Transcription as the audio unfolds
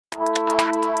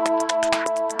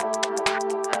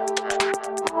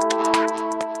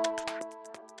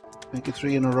Make it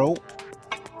 3 in a row.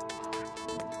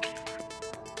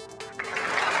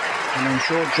 And I'm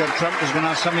sure Judd Trump is going to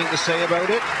have something to say about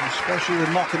it, especially with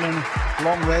knocking in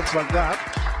long reds like that.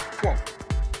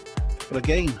 But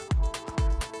again,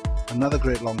 another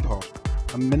great long pot.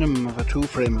 A minimum of a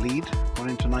 2-frame lead going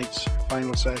into tonight's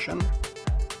final session.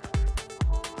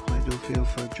 I do feel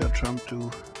for Judd Trump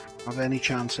to have any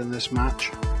chance in this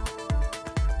match.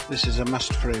 This is a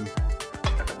must frame.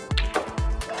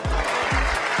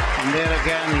 And there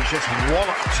again, he's just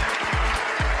walloped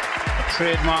a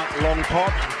trademark long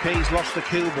pot. Okay, he's lost the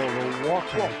cue ball. What?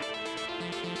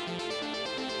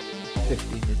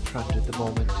 15 in front at the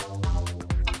moment.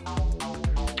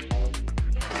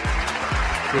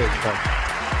 Great pot.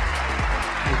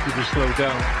 Need to slow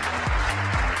down.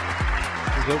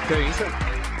 He's okay, is it?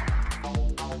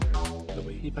 But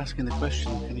we keep asking the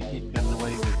question, can he keep getting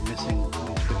away with missing at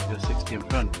least 50 or 60 in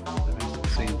front? That remains to be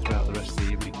seen throughout the rest of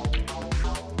the evening.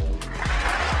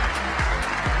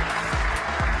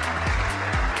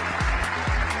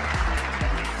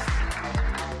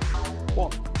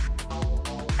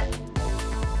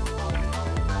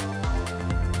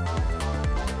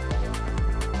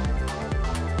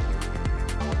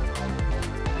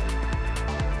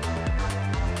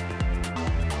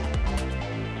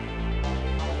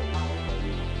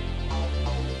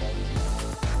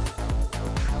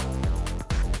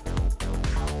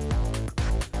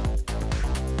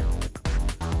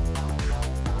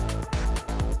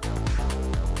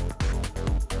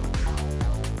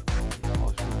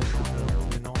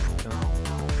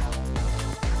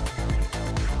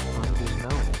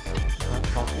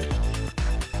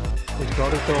 He's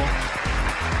got it though,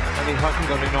 and he hasn't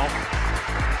got enough.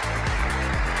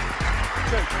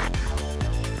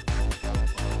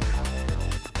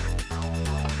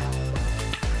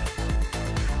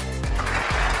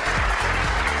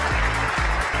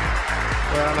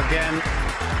 Well, again,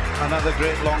 another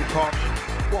great long pot.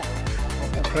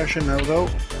 Not the pressure now though.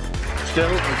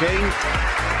 Still, again,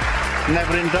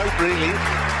 never in doubt really.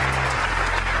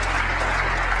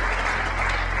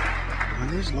 And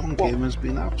his long game has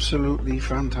been absolutely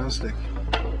fantastic.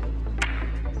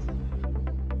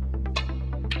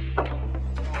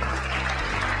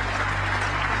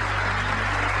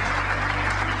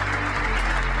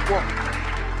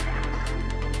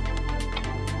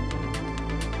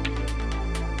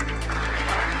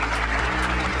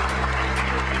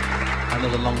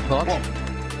 Another long pot.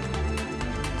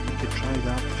 You could try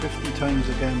that 50 times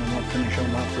again and not finish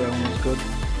on that brown is good.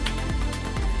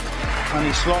 And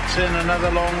he slots in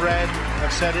another long red.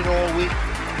 I've said it all week.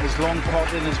 His long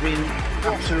potting has been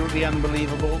absolutely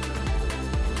unbelievable.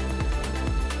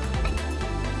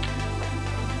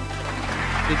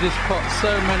 He just pot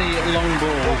so many long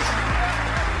balls.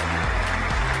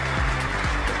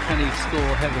 Can he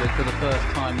score heavily for the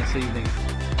first time this evening?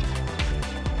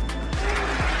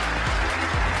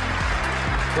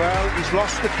 Well, he's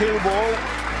lost the cue ball,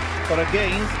 but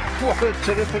again, what a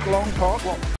terrific long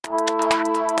pot.